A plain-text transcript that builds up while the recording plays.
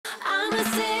I'm a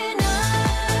sinner,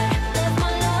 left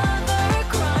my lover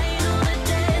crying on the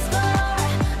dance floor.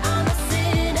 I'm a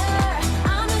sinner,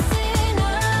 I'm a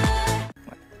sinner.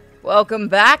 Welcome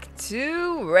back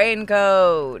to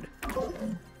Raincoat.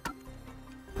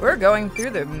 We're going through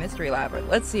the mystery labyrinth.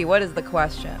 Let's see, what is the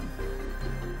question?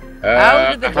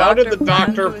 How did the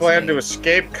doctor plan to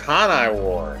escape Kanai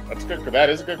War? That's good. That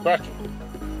is a good question.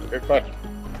 Good question.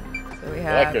 So we I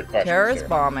have like good questions terrorist here.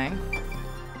 bombing,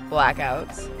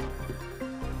 blackouts,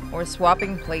 or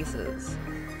swapping places.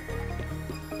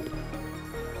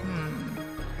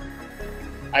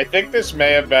 I think this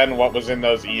may have been what was in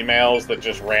those emails that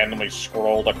just randomly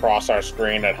scrolled across our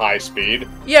screen at high speed.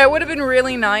 Yeah, it would have been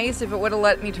really nice if it would have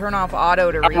let me turn off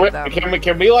auto to read them.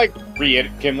 Can we like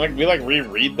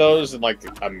reread those in like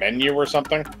a menu or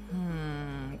something?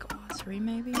 Glossary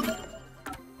maybe?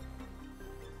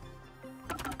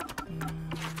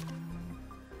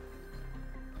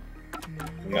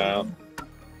 No.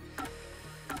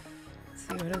 Let's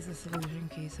see, what does the solution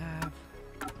keys have?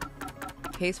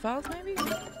 Case files, maybe?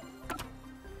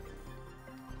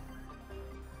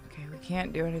 Okay, we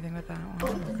can't do anything with that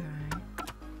one.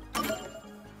 Okay.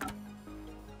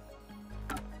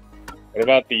 What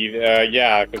about the,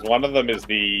 yeah, because one of them is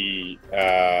the,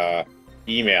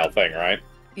 email thing, right?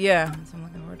 Yeah, so I'm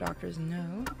looking for doctor's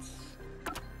notes.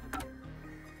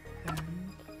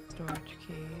 And storage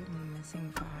key,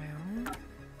 missing file,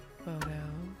 photo,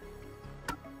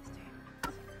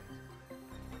 statements,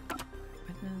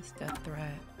 witness, death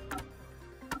threat.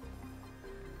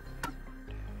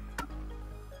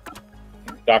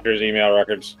 Doctor's email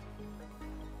records.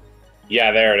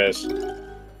 Yeah, there it is.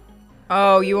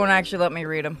 Oh, you won't actually let me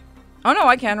read them. Oh no,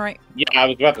 I can, right? Yeah, I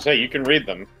was about to say, you can read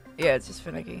them. Yeah, it's just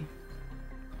finicky.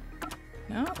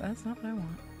 No, that's not what I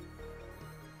want.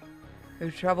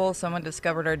 There's trouble. Someone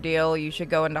discovered our deal. You should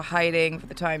go into hiding for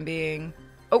the time being.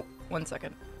 Oh, 1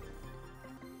 second.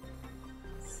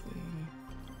 Let's see.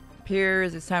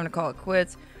 Appears it's time to call it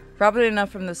quits. Probably enough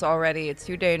from this already. It's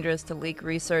too dangerous to leak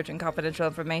research and confidential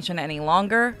information any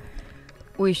longer.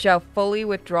 We shall fully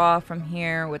withdraw from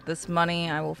here. With this money,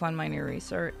 I will fund my new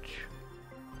research.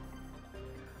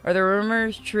 Are the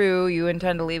rumors true? You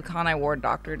intend to leave Kanai Ward,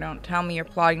 Doctor. Don't tell me you're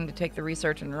plotting to take the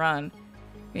research and run.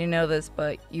 You know this,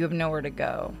 but you have nowhere to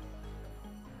go.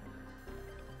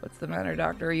 What's the matter,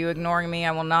 Doctor? Are you ignoring me?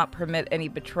 I will not permit any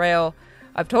betrayal.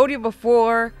 I've told you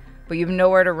before, but you have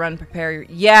nowhere to run. Prepare your...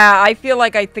 Yeah, I feel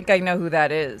like I think I know who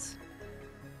that is.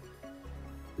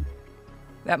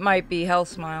 That might be Hell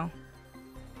Smile.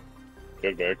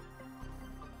 Good, big.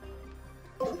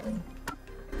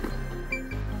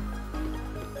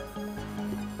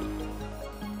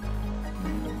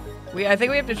 I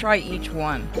think we have to try each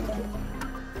one.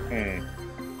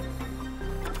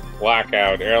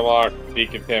 Blackout, airlock,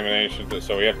 decontamination.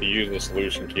 So we have to use the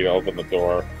solution key to open the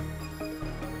door. I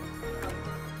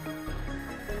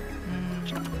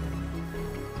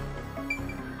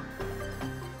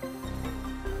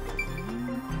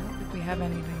don't think we have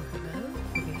anything for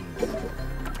this.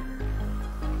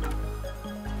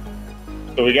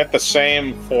 So we get the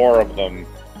same 4 of them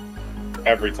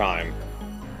every time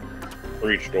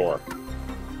for each door.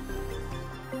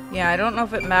 Yeah, I don't know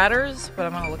if it matters, but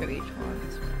I'm gonna look at each one.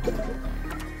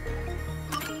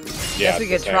 Yeah, Guess we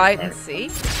it's could the try it same and thing.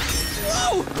 see.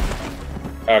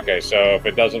 Okay, so if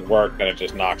it doesn't work, then it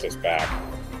just knocks us back.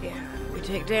 Yeah, we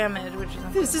take damage, which is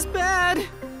This is bad!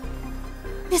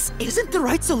 This isn't the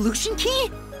right solution key?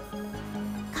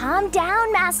 Calm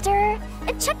down, Master.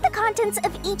 Check the contents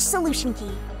of each solution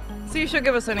key. So you should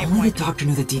give us any Only points. the doctor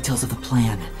knew the details of the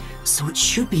plan, so it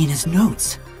should be in his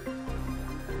notes.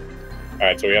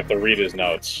 Alright, so we have to read his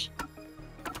notes.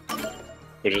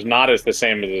 Which is not as the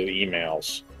same as the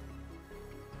emails.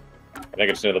 I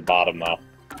think it's near the bottom, though.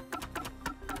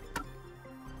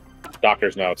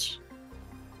 Doctor's notes.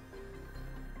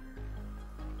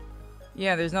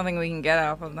 Yeah, there's nothing we can get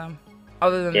off of them.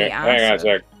 Other than Okay, the acid. hang on a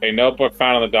sec. A notebook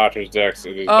found on the doctor's desk.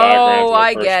 It is Oh, diagrams of a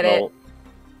I get it. personal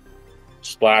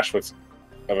splash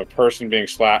of a person being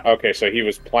splashed. Okay, so he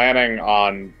was planning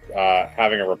on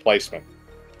having a replacement.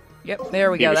 Yep,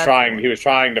 there we He go. was that's trying. the He was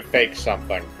trying to fake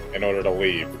something in order to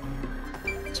leave.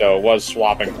 So it was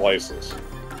swapping places.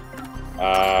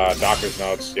 Doctor's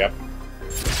notes. Yep.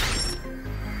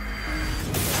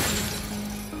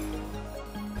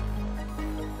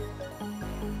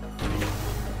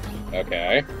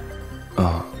 Okay.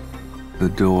 Oh, the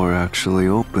door actually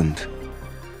opened.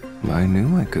 I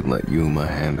knew I could let Yuma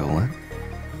handle it.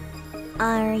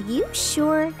 Are you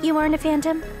sure you aren't a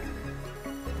phantom?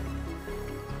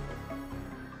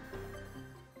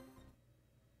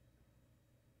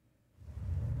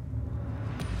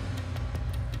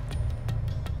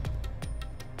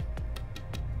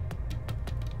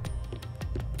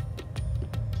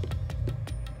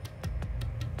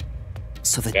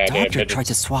 So the Yeah, doctor tried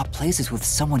to swap places with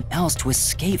someone else to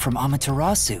escape from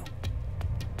Amaterasu.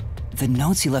 The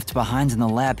notes he left behind in the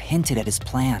lab hinted at his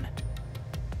plan.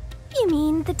 You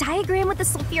mean the diagram with the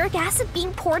sulfuric acid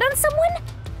being poured on someone?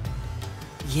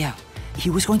 Yeah, he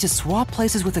was going to swap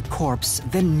places with a corpse,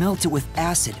 then melt it with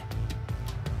acid.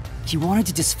 He wanted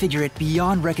to disfigure it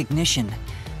beyond recognition.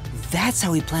 That's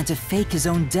how he planned to fake his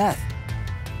own death.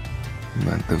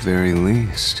 At the very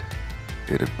least,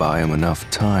 it'd buy him enough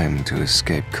time to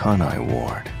escape Kanai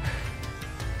Ward.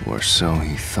 Or so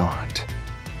he thought.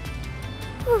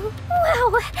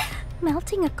 Wow!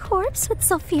 Melting a corpse with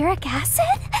sulfuric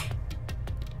acid?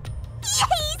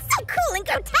 Yay! So cool and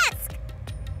grotesque!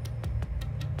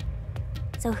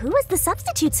 So who was the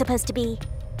substitute supposed to be?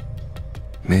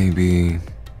 Maybe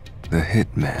the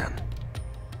hitman.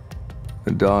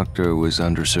 The doctor was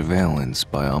under surveillance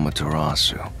by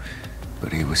Amaterasu,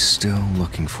 but he was still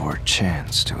looking for a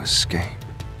chance to escape.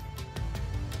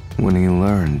 When he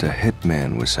learned a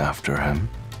hitman was after him,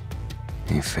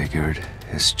 he figured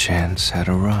his chance had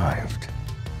arrived.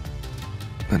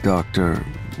 The doctor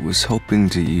was hoping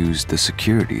to use the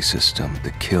security system to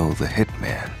kill the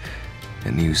hitman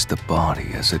and use the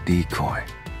body as a decoy.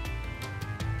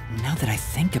 Now that I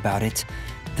think about it,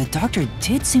 the doctor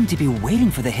did seem to be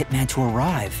waiting for the hitman to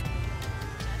arrive.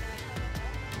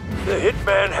 The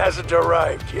hitman hasn't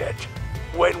arrived yet.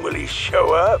 When will he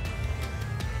show up?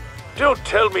 Don't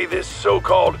tell me this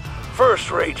so-called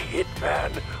first-rate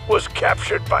hitman was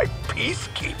captured by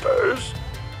peacekeepers.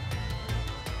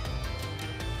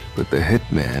 But the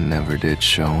hitman never did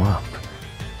show up.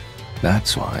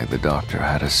 That's why the doctor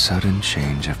had a sudden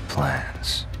change of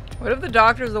plans. What if the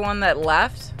doctor's the one that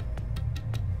left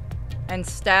and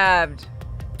stabbed?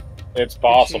 It's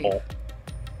possible.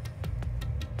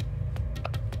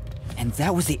 And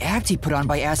that was the act he put on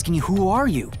by asking you, "Who are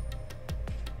you?"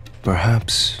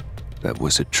 Perhaps that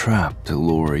was a trap to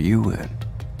lure you in,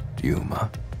 Yuma.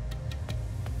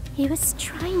 He was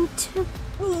trying to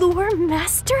lure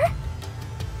Master?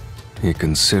 He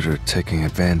considered taking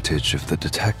advantage of the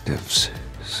detectives,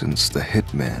 since the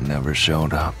hitman never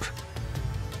showed up.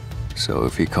 So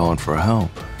if he called for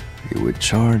help, he would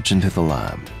charge into the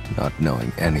lab, not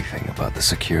knowing anything about the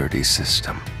security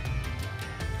system,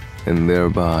 and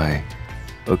thereby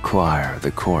acquire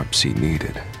the corpse he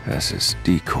needed as his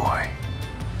decoy.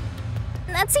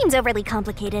 That seems overly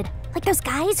complicated. Like those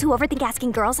guys who overthink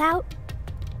asking girls out.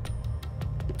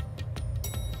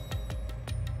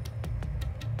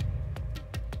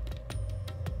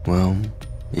 Well,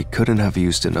 he couldn't have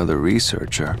used another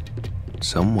researcher.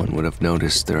 Someone would have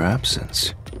noticed their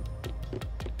absence.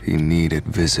 He needed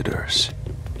visitors,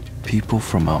 people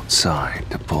from outside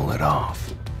to pull it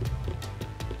off.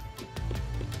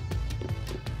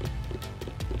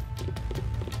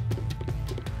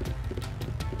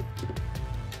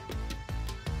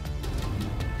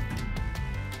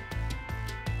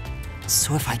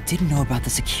 So if I didn't know about the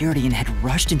security and had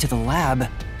rushed into the lab,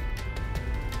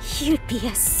 You'd be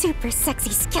a super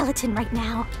sexy skeleton right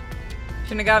now.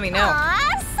 Shinigami, no.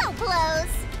 Aw, so close!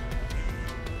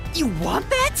 you want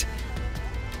that?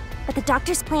 But the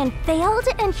doctor's plan failed,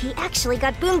 and he actually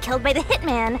got boom killed by the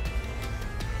hitman.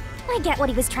 I get what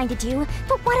he was trying to do,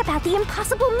 but what about the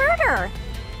impossible murder?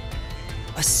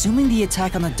 Assuming the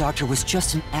attack on the doctor was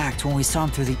just an act when we saw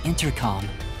him through the intercom,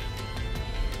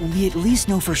 we at least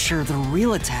know for sure the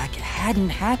real attack hadn't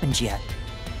happened yet.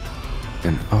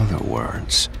 In other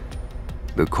words,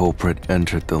 the culprit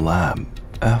entered the lab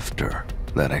after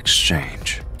that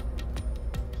exchange.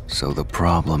 So the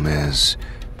problem is,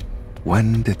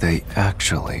 when did they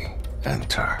actually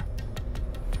enter?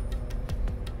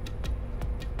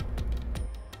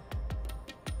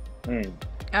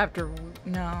 After,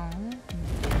 no.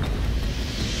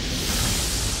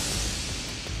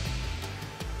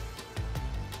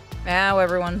 Now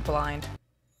everyone's blind.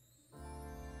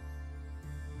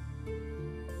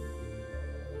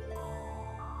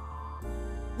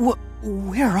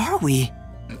 Where are we?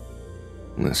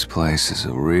 This place is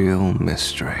a real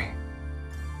mystery.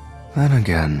 Then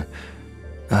again,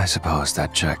 I suppose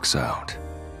that checks out.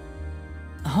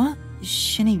 Huh?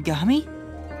 Shinigami?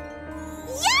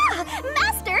 Yeah!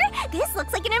 Master, this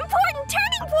looks like an important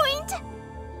turning point!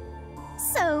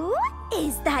 So,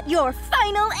 is that your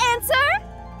final answer?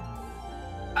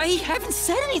 I haven't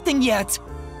said anything yet!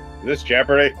 Is this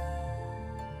Jeopardy?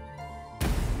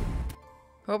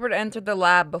 Culprit entered the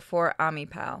lab before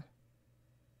Amipal.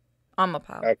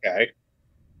 Okay.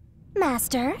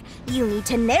 Master, you need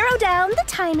to narrow down the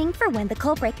timing for when the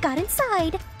culprit got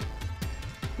inside.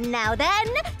 Now then,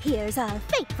 here's a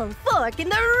fateful fork in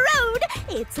the road.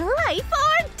 It's life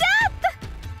or death!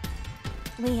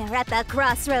 We are at the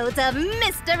crossroads of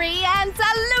mystery and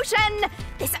solution.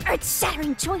 This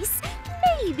earth-shattering choice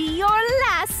may be your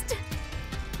last.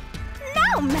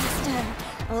 Now, Master,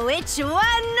 which one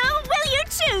will you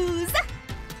choose?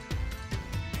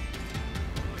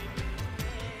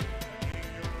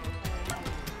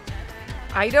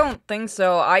 I don't think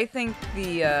so. I think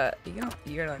the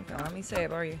you're not gonna let me say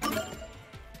it, are you?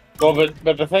 Well,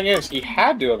 but the thing is, he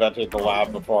had to have entered the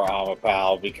lab before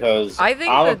Amapal because I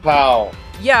think Amapal.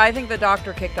 Yeah, I think the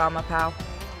doctor kicked Amapal.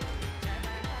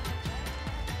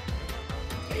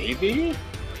 Maybe.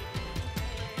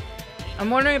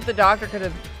 I'm wondering if the doctor could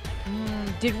have.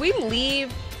 Did we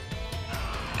leave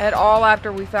at all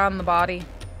after we found the body?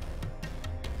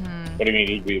 What do you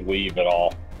mean? Did we leave at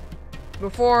all?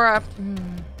 Before, after.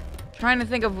 Trying to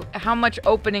think of how much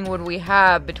opening would we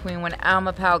have between when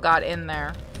Amapal got in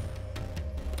there.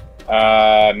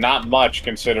 Not much,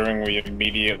 considering we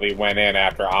immediately went in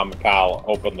after Amapal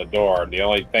opened the door. The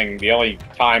only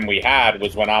time we had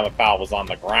was when Amapal was on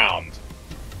the ground.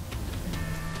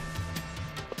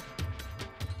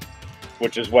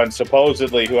 Which is when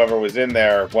supposedly whoever was in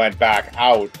there went back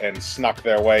out and snuck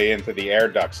their way into the air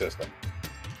duct system.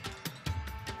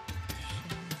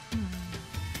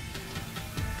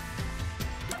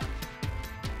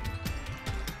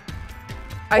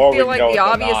 I Or we feel can like go the with the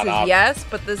obvious is non-obvious. yes,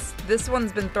 but this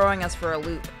one's been throwing us for a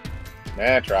loop.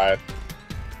 Try it.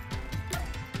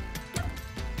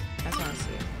 I just want to see.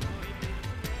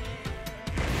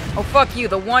 Oh, fuck you,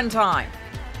 the one time.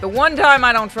 The one time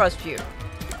I don't trust you.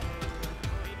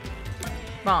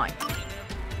 Fine.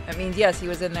 That means yes, he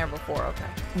was in there before, okay.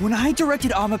 When I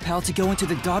directed Amapal to go into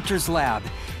the doctor's lab,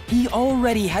 he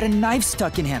already had a knife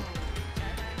stuck in him.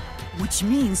 Which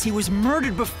means he was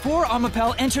murdered before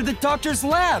Amapal entered the doctor's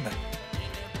lab.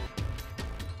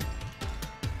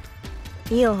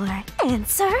 Your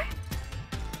answer?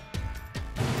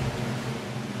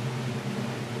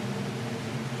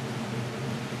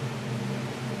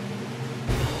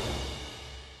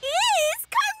 Is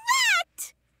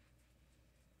correct!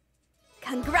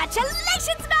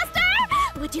 Congratulations,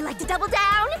 Master! Would you like to double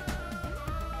down?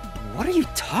 What are you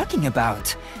talking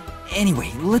about?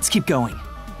 Anyway, let's keep going.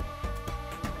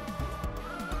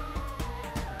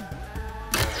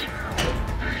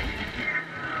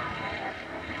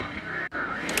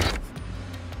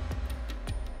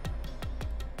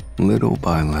 Little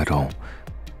by little,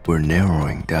 we're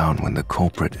narrowing down when the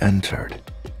culprit entered.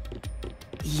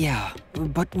 Yeah,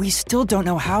 but we still don't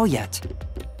know how yet.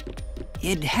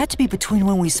 It had to be between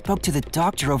when we spoke to the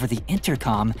doctor over the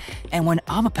intercom and when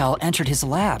Amapal entered his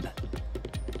lab.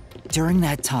 During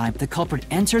that time, the culprit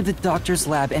entered the doctor's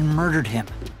lab and murdered him.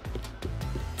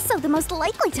 So the most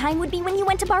likely time would be when you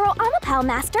went to borrow Amapal,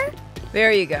 Master.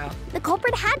 There you go. The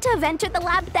culprit had to have entered the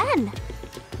lab then.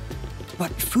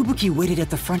 But Fubuki waited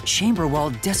at the front chamber while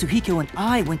Desuhiko and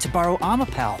I went to borrow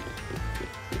Amapal.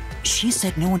 She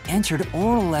said no one entered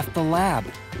or left the lab.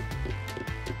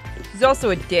 She's also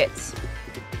a ditz.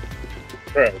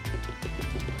 True.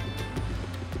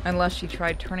 Unless she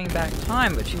tried turning back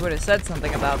time, but she would have said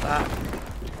something about that.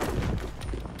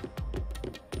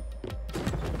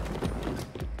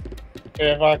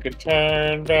 If I could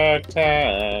turn back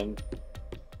time.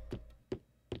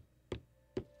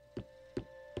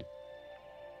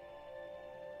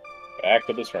 Back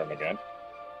to this room again.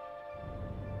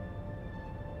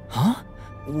 Huh?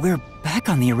 We're back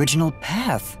on the original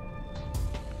path.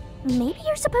 Maybe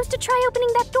you're supposed to try opening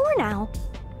that door now.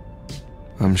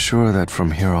 I'm sure that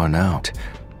from here on out,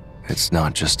 it's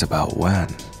not just about when,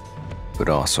 but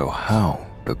also how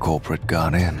the culprit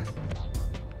got in.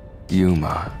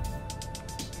 Yuma,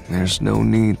 there's no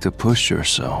need to push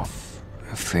yourself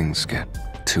if things get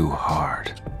too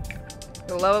hard. For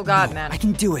the love of God, No, man. I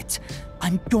can do it.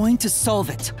 I'm going to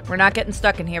solve it. We're not getting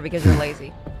stuck in here because you're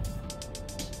lazy.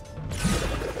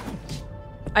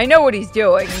 I know what he's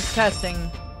doing. He's testing.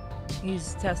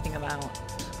 He's testing him out.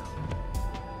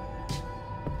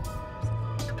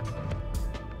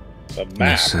 The map.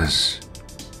 This is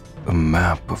a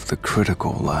map of the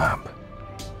critical lab.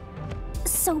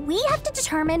 So we have to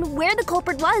determine where the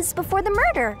culprit was before the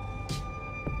murder.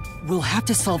 We'll have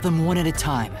to solve them one at a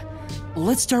time.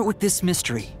 Let's start with this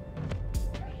mystery.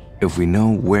 If we know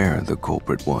where the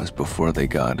culprit was before they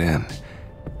got in,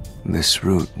 this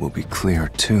route will be clear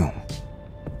too.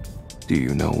 Do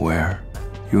you know where,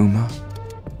 Yuma?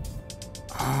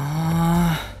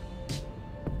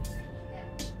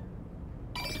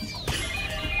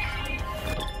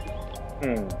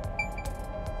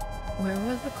 Where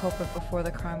was the culprit before the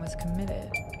crime was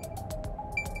committed?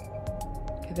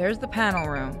 Okay, there's the panel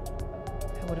room.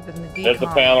 That would have been the decom. There's the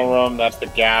panel room, that's the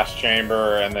gas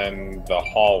chamber, and then the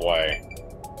hallway.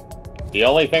 The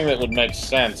only thing that would make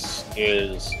sense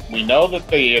is we know that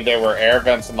there were air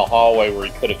vents in the hallway where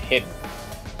he could have hidden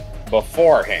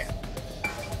beforehand,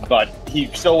 but he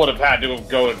still would have had to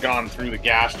have gone through the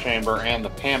gas chamber and the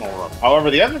panel room.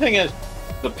 However, the other thing is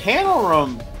the panel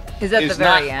room Is at the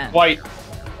very not end. quite.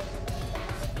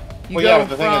 You Well, yeah, go but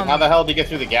the thing is, from- how the hell did he get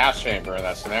through the gas chamber in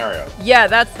that scenario? Yeah,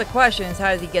 that's the question, is how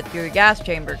does he get through the gas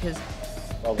chamber? Because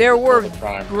there were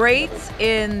grates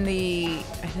in the,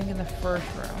 I think in the first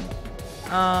room.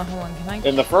 Hold on, can I?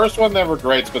 In the first one, there were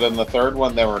grates, but in the third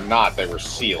one, they were not. They were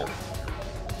sealed.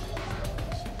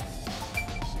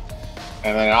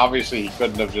 And then obviously, he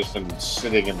couldn't have just been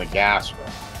sitting in the gas room.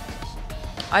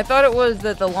 I thought it was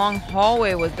that the long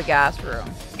hallway was the gas room.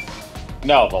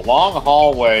 No, the long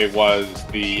hallway was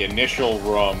the initial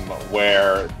room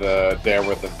where there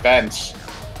were the vents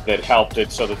that helped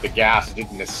it so that the gas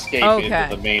didn't escape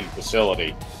into the main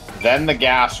facility. Then the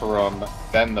gas room,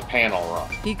 then the panel room.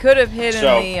 He could have hid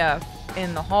So-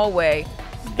 in the hallway.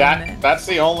 That's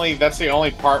the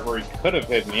only part where he could have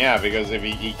hidden, yeah, because if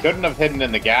he couldn't have hidden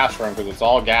in the gas room because it's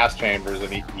all gas chambers,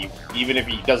 and he even if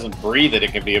he doesn't breathe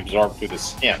it can be absorbed through the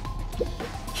skin.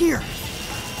 Here.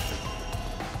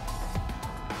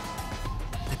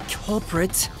 The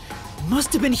culprit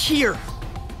must have been here.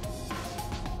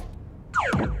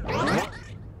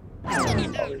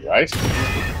 Right?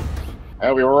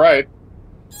 Yeah, we were right.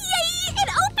 Yay! It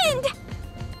opened!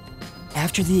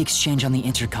 After the exchange on the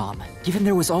intercom, given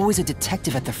there was always a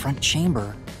detective at the front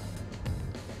chamber,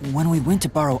 when we went to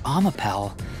borrow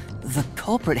Amapal, the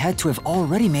culprit had to have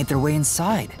already made their way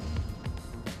inside.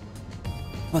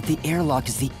 But the airlock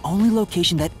is the only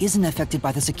location that isn't affected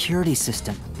by the security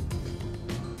system.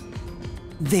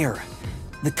 There,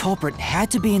 the culprit had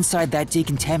to be inside that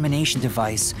decontamination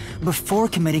device before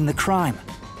committing the crime.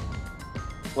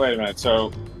 Wait a minute.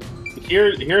 So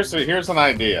here's an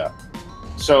idea.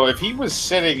 So if he was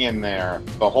sitting in there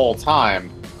the whole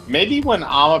time, maybe when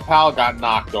Amapal got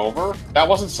knocked over, that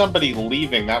wasn't somebody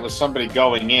leaving. That was somebody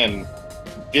going in,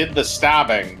 did the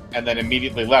stabbing, and then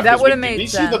immediately left. That 'Cause would have did made we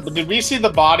sense. Did we see the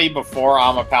body before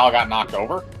Amapal got knocked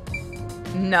over?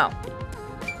 No.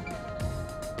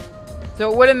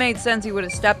 So it would have made sense he would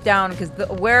have stepped down, because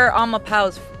where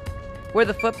where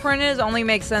the footprint is only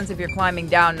makes sense if you're climbing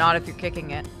down, not if you're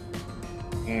kicking it.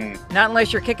 Not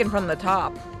unless you're kicking from the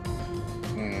top.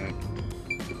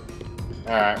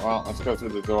 Alright, well, let's go through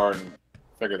the door and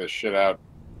figure this shit out.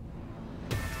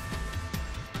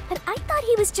 But I thought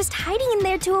he was just hiding in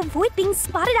there to avoid being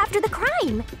spotted after the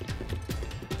crime.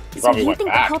 He So probably you went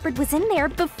think back. the culprit was in there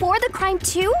before the crime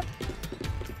too?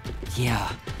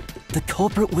 Yeah, the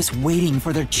culprit was waiting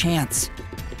for their chance.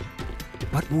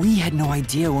 But we had no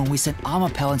idea when we sent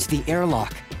Amapal into the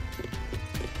airlock.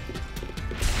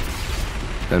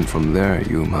 And from there,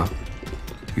 Yuma,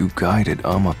 you guided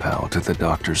Amapal to the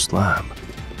doctor's lab.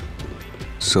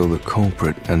 So the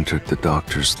culprit entered the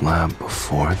doctor's lab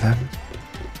before then?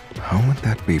 How would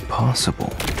that be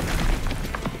possible?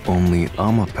 Only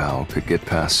Amapal could get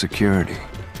past security,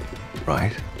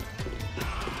 right?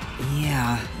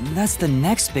 Yeah, that's the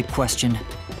next big question.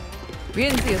 We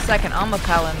didn't see a second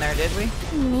Amapal in there, did we?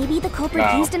 Maybe the culprit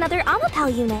No. used another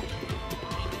Amapal unit.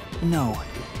 No,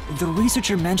 the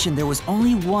researcher mentioned there was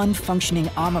only one functioning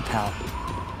Amapal.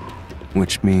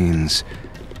 Which means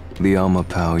the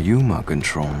Amapal Yuma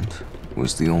controlled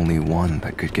was the only one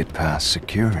that could get past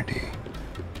security.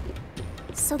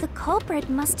 So the culprit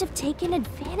must have taken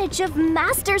advantage of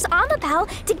Master's Amapal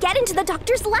to get into the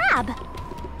doctor's lab.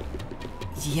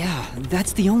 Yeah,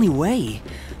 that's the only way.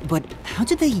 But how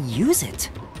did they use it?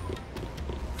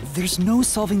 There's no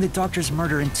solving the doctor's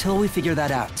murder until we figure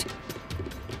that out.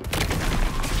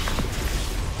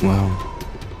 Well,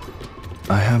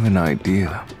 I have an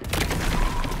idea.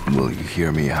 Will you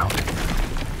hear me out?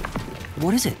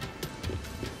 What is it?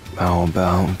 How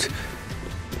about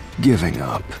giving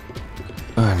up?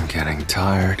 I'm getting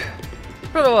tired.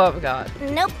 For the love of God.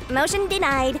 Nope, motion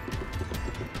denied.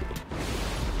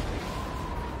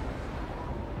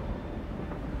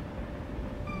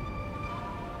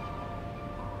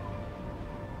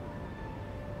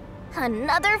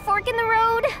 Another fork in the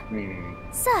road?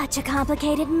 Such a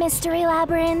complicated mystery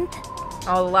labyrinth.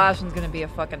 Oh, the last one's gonna be a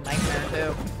fucking nightmare,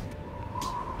 too.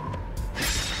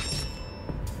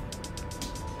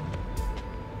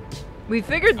 We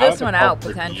figured How this the one out,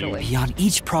 culprit potentially. Beyond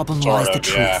each problem Sort lies the of,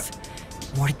 truth.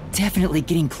 yeah. We're definitely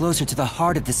getting closer to the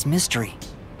heart of this mystery.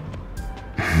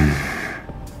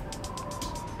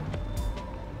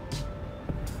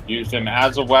 Used him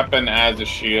as a weapon, as a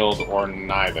shield, or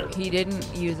neither. He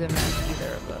didn't use him as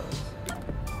either of those.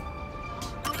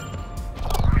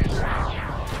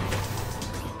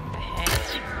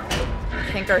 I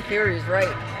think our theory is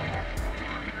right.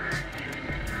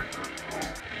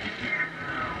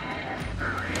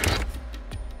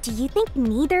 Do you think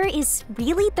neither is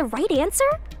really the right answer?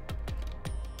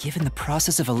 Given the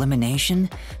process of elimination,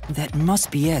 that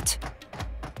must be it.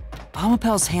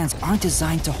 Amapal's hands aren't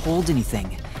designed to hold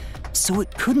anything, so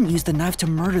it couldn't use the knife to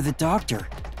murder the doctor.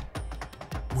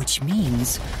 Which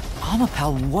means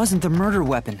Amapal wasn't the murder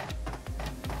weapon.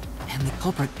 And the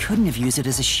culprit couldn't have used it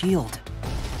as a shield.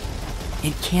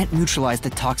 It can't neutralize the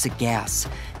toxic gas,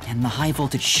 and the high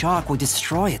voltage shock would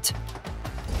destroy it.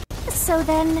 So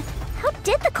then, how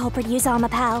did the culprit use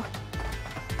Amapal?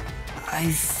 I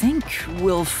think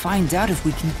we'll find out if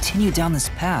we continue down this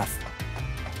path.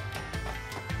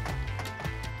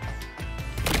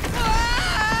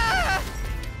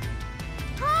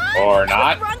 Or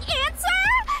not. Wrong answer?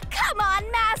 Come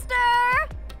on,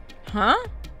 Master! Huh?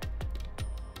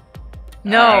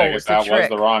 No, I guess it's a that was trick.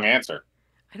 the wrong answer.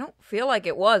 I don't feel like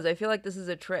it was. I feel like this is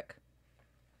a trick.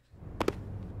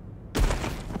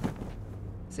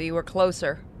 See, we're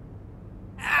closer.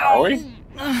 Are we?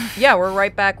 Yeah, we're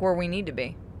right back where we need to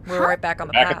be. We're right back on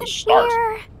the Back path. at the start.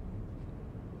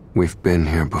 We've been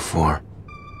here before.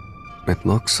 It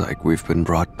looks like we've been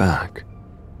brought back.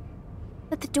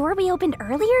 But the door we opened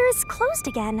earlier is closed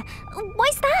again.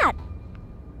 Why's that?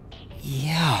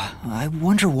 Yeah, I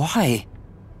wonder why.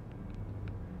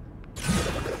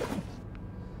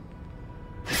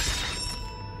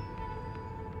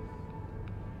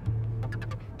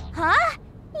 Huh?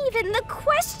 Even the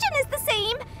question is the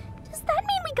same. Does that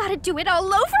mean we gotta do it all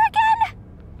over again?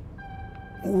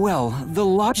 Well, the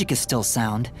logic is still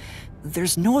sound.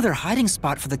 There's no other hiding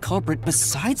spot for the culprit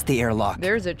besides the airlock.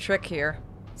 There's a trick here.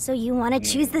 So you want to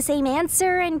choose the same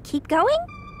answer and keep going?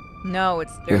 No,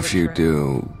 there's If a you trick.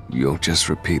 do, you'll just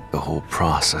repeat the whole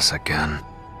process again.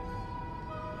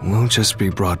 We'll just be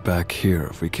brought back here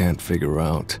if we can't figure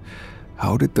out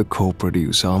how did the culprit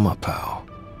use Amapao.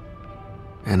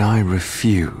 And I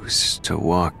refuse to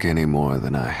walk any more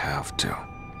than I have to.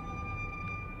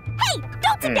 Hey,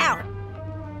 don't sit down!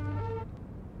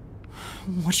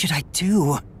 What should I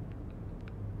do?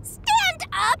 Stand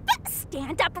up!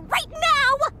 Stand up right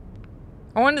now!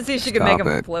 I wanted to see if she could make Stop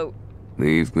him it. float.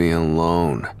 Leave me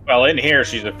alone. Well, in here,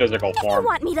 she's a physical If you form.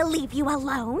 want me to leave you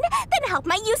alone, then help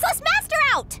my useless master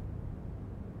out!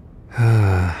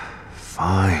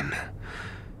 Fine.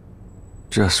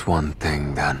 Just one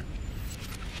thing then.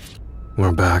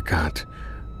 We're back at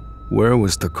where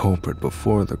was the culprit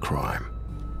before the crime?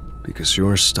 Because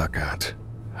you're stuck at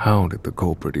how did the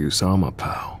culprit use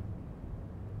Amapao?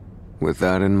 With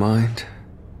that in mind,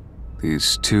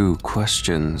 these two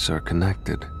questions are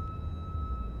connected.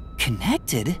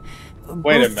 Connected?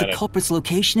 Wait a Both the minute. culprit's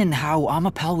location and how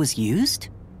Amapal was used?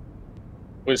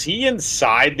 Was he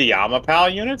inside the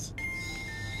Amapal unit?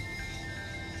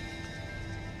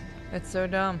 It's so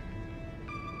dumb.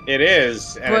 It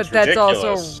is, and But it's that's ridiculous.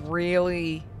 also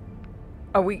really...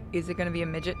 Is it going to be a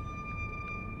midget?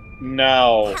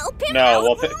 No. Help him No, out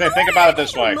well, think about it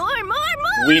this way.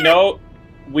 More!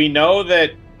 We know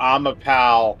that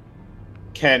Amapal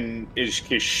is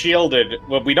shielded.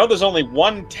 Well, we know there's only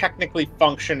one technically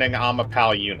functioning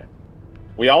Amapal unit.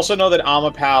 We also know that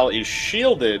Amapal is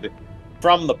shielded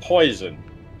from the poison.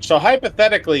 So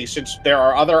hypothetically, since there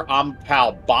are other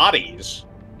Amapal bodies,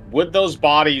 would those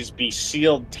bodies be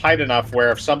sealed tight enough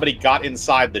where if somebody got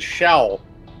inside the shell,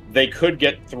 they could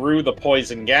get through the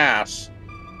poison gas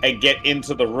and get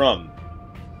into the room?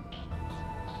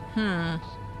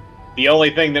 The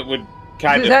only thing that would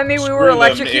kind Does of that mean we screw were them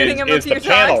electrocuting him a is few the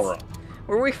panel times? room.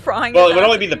 Were we frying Well, his it would ass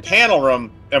only a be the few times? panel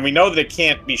room, and we know that it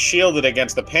can't be shielded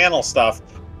against the panel stuff.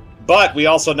 But we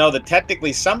also know that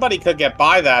technically somebody could get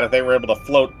by that if they were able to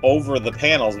float over the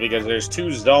panels, because there's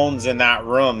two zones in that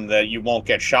room that you won't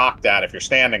get shocked at if you're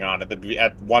standing on it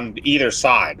at either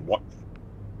side.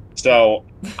 So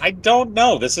I don't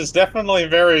know. This is definitely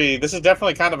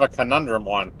kind of a conundrum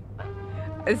one.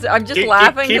 I'm just Keep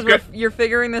laughing because go- you're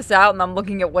figuring this out, and I'm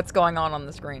looking at what's going on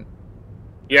the screen.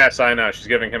 Yes, I know. She's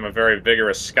giving him a very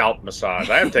vigorous scalp massage.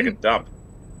 I have to take a dump.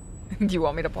 Do you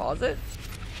want me to pause it?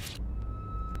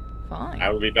 Fine. I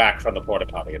will be back from the porta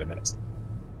potty in a minute.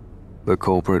 The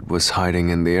culprit was hiding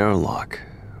in the airlock,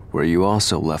 where you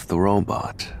also left the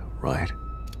robot, right?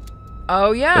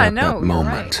 Oh yeah, I At know. that you're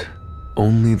moment, right.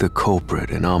 only the culprit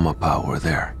and Amapao were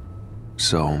there.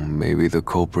 So maybe the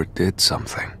culprit did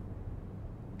something.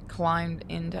 Climbed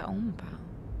into Ompal.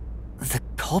 The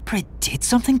culprit did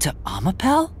something to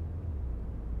Amapal?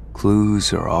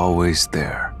 Clues are always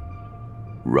there,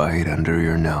 right under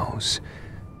your nose.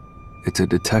 It's a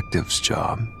detective's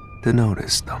job to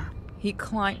notice them. He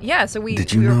climbed. Yeah, so we.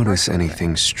 Did you we were notice partially there.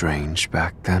 anything strange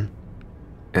back then?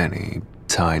 Any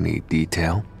tiny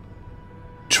detail?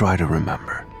 Try to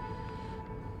remember.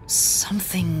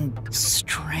 Something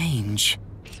strange.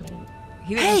 So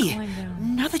he didn't Hey! climb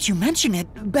down. Now that you mention it,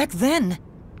 back then.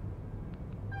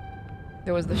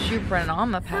 There was the shoe print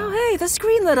on the Oh, pal. hey, the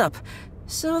screen lit up.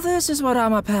 So this is what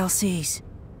Amapal sees.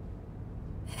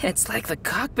 It's like the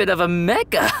cockpit of a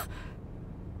mecha.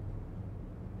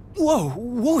 Whoa,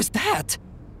 what was that?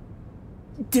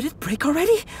 Did it break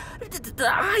already?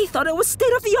 I thought it was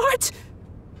state of the art.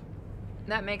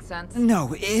 That makes sense.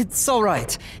 No, it's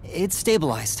alright. It's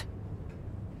stabilized.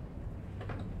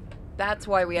 That's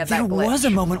why we had There that glitch. was a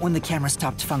moment when the camera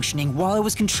stopped functioning while I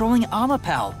was controlling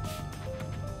Amapal.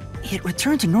 It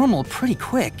returned to normal pretty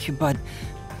quick, but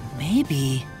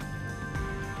maybe...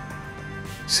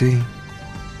 See?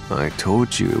 I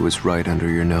told you it was right under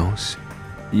your nose.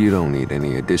 You don't need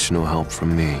any additional help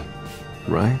from me,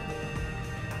 right?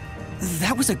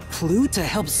 That was a clue to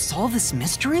help solve this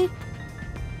mystery?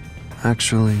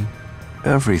 Actually,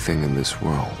 everything in this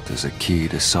world is a key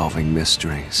to solving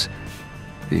mysteries.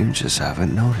 You just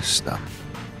haven't noticed them.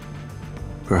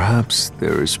 Perhaps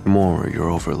there is more you're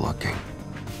overlooking.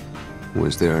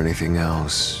 Was there anything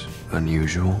else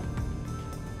unusual?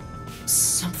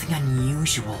 Something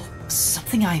unusual.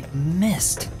 Something I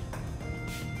missed.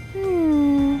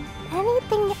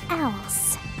 Anything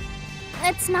else?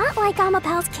 It's not like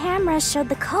Amapal's camera showed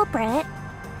the culprit.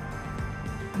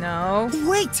 No,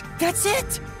 Wait, that's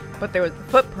it! but there was the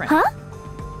footprint. Huh?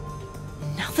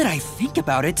 Now that I think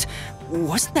about it,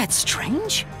 wasn't that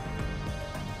strange?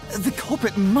 The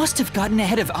culprit must have gotten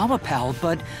ahead of Amapal,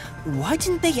 but why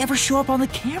didn't they ever show up on the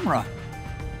camera?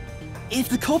 If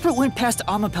the culprit went past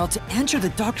Amapal to enter the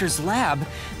doctor's lab,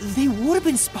 they would have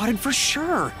been spotted for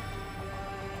sure.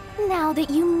 Now that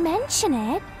you mention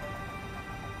it,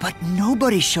 But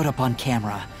nobody showed up on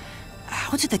camera.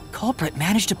 How did the culprit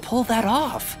manage to pull that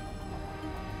off?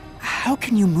 How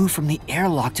can you move from the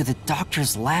airlock to the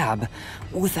doctor's lab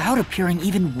without appearing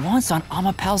even once on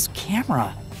Amapal's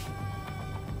camera?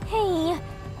 hey,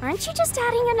 aren't you just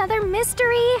adding another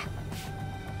mystery?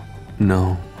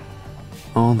 No.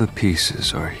 All the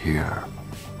pieces are here.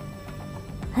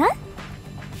 Huh?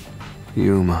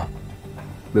 Yuma,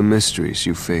 the mysteries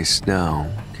you face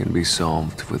now can be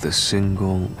solved with a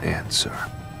single answer.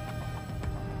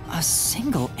 A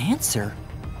single answer?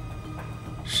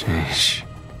 Sheesh.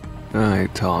 I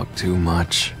talk too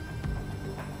much.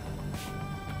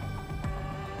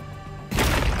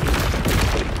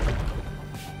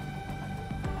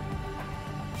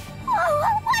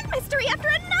 Oh, one mystery after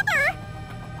another!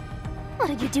 What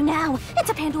did you do now? It's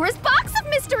a Pandora's box of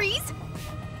mysteries!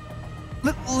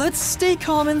 Let's stay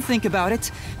calm and think about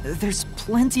it. There's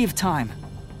plenty of time.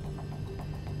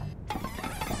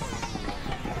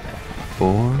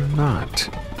 Or not.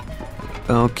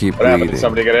 I'll keep What happened? reading. Did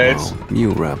somebody get AIDS? while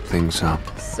you wrap things up.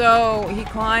 So he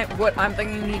climbed. What I'm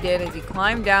thinking he did is he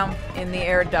climbed down in the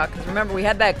air duct. Because remember, we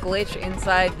had that glitch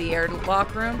inside the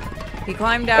airlock room. He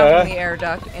climbed down from the air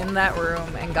duct in that room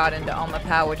and got into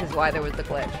Amapal, which is why there was the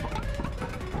glitch.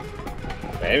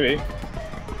 Maybe.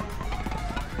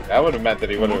 That would have meant that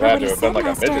he would have had to have been like a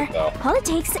midget, though. All it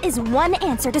takes is one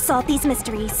answer to solve these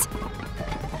mysteries.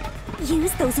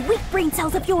 Use those weak brain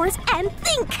cells of yours and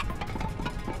think!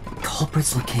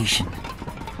 Culprit's location.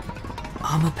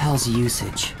 Amapal's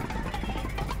usage.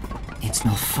 Its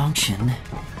malfunction.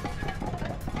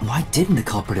 Why didn't the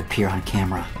culprit appear on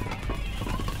camera?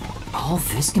 All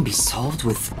this can be solved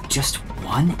with just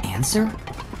one answer?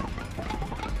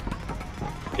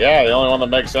 Yeah, the only one that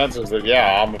makes sense is that,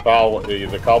 yeah, Amapal,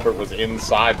 the culprit was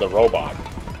inside the robot.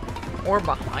 Or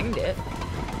behind it.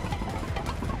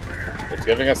 It's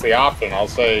giving us the option. I'll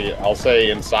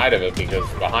say inside of it because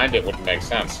behind it wouldn't make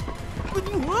sense.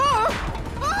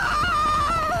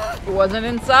 It wasn't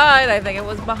inside. I think it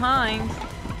was behind.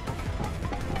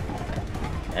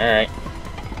 All right.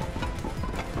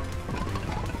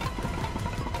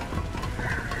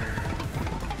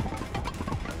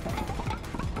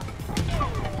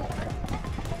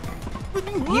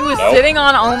 He was Nope. sitting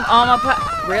on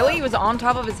Amapal. Really? He was on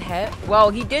top of his head? Well,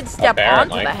 he did step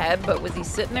Apparently. onto the head, but was he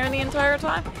sitting there the entire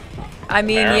time? I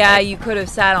mean, Apparently. yeah, you could have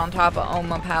sat on top of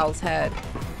Amapal's head.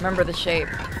 Remember the shape.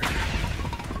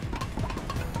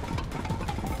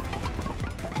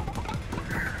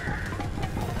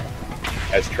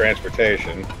 As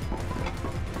transportation.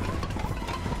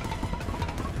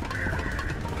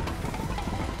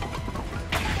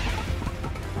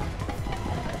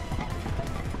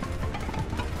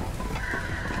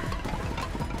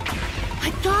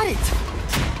 I got it!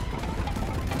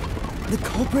 The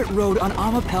culprit rode on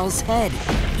Amapal's head,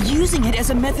 using it as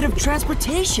a method of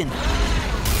transportation.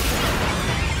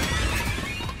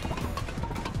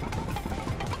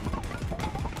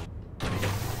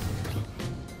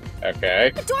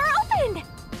 Okay. The door opened!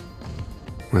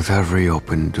 With every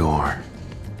open door,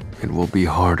 it will be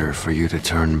harder for you to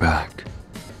turn back.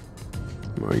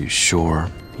 Are you sure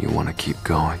you want to keep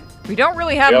going? We don't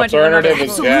really have The much of another alternative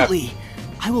is choice. death. Absolutely.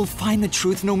 I will find the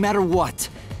truth no matter what.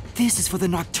 This is for the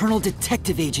Nocturnal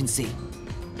Detective Agency.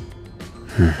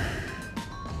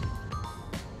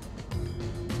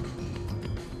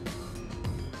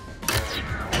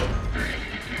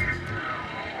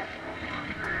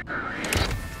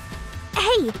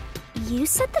 Hey, you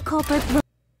said the culprit.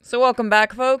 So welcome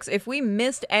back, folks. If we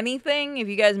missed anything, if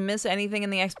you guys missed anything in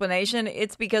the explanation,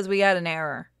 it's because we had an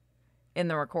error in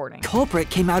the recording. Culprit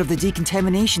came out of the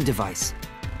decontamination device.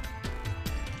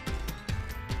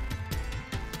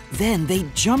 Then they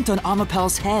jumped on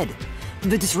Amapal's head.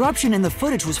 The disruption in the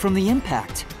footage was from the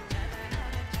impact.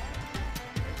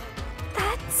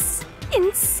 That's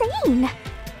insane.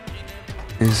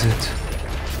 Is it?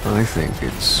 I think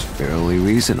it's fairly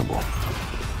reasonable.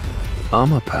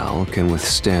 Amapal can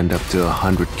withstand up to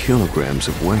 100 kilograms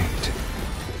of weight.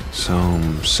 So,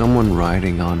 someone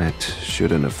riding on it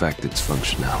shouldn't affect its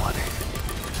functionality.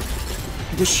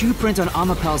 The shoe print on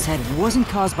Amapal's head wasn't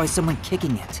caused by someone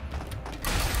kicking it.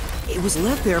 It was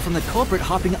left there from the culprit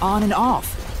hopping on and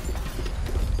off.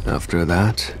 After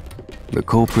that, the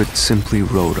culprit simply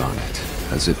rode on it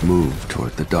as it moved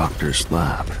toward the doctor's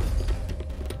lab.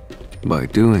 By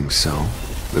doing so,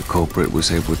 the culprit was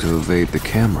able to evade the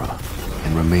camera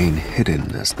and remain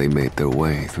hidden as they made their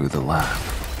way through the lab.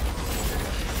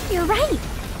 You're right.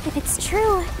 If it's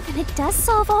true, then it does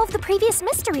solve all of the previous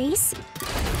mysteries.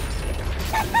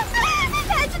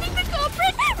 Imagining the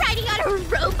culprit riding on a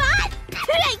robot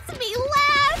makes me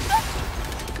laugh.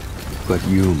 But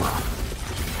Yuma,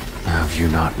 have you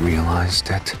not realized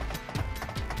it?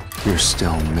 You're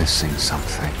still missing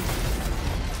something.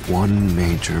 One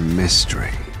major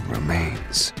mystery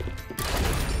remains.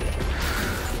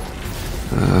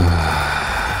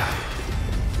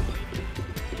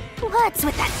 What's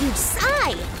with that huge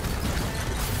sigh?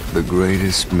 The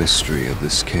greatest mystery of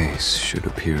this case should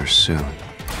appear soon.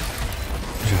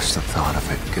 Just the thought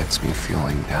of it gets me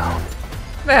feeling down.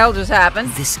 The hell just happened?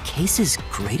 This case's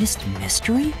greatest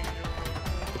mystery?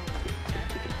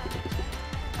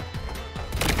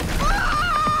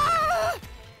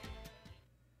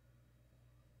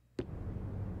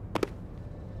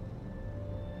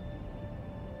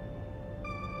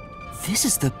 This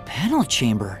is the panel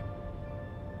chamber.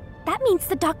 That means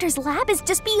the doctor's lab is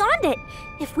just beyond it.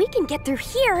 If we can get through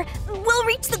here, we'll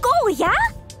reach the goal, yeah?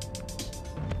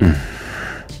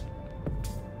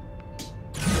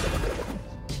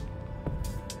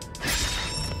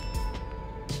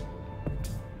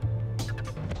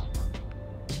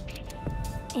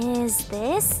 Is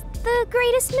this the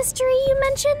greatest mystery you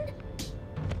mentioned?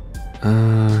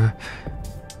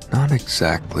 Not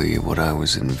exactly what I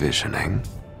was envisioning.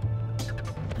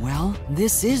 Well,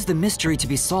 this is the mystery to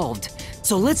be solved,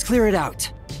 so let's clear it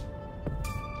out.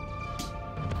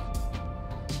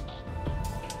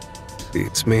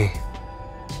 Beats me.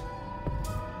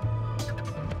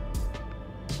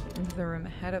 Into the room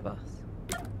ahead of us.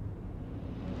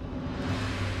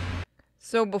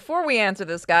 So before we answer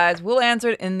this, guys, we'll answer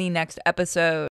it in the next episode.